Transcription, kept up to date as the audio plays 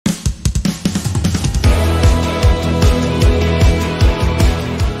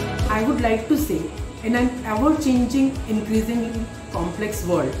In an ever-changing, increasingly complex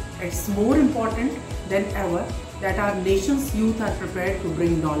world, it's more important than ever that our nation's youth are prepared to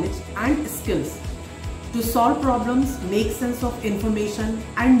bring knowledge and skills to solve problems, make sense of information,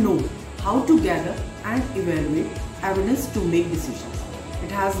 and know how to gather and evaluate evidence to make decisions.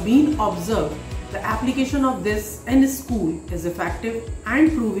 It has been observed the application of this in school is effective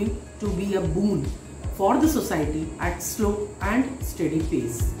and proving to be a boon for the society at slow and steady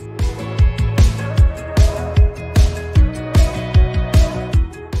pace.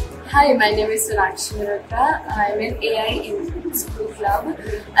 Hi, my name is Meerut. I'm in AI in school club.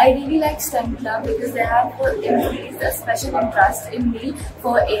 I really like STEM club because they have increased a special interest in me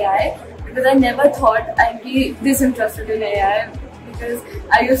for AI, because I never thought I'd be this interested in AI, because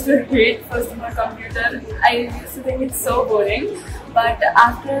I used to hate personal computer. I used to think it's so boring. But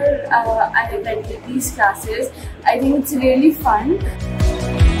after I went to these classes, I think it's really fun.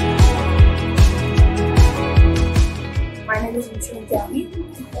 My name is Meerut,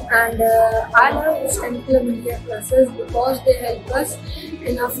 and I love STEM Club India classes because they help us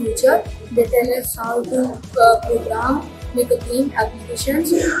in our future. They tell us how to program, make a game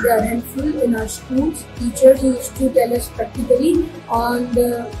applications. They are helpful in our schools. Teachers used to tell us practically on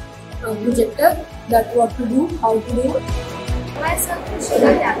the projector that what to do, how to do. Myself is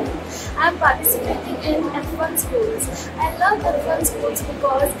Shreya. I am participating in F1 sports. I love F1 sports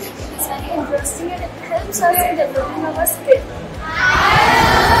because it is very interesting and it helps us in developing our skill.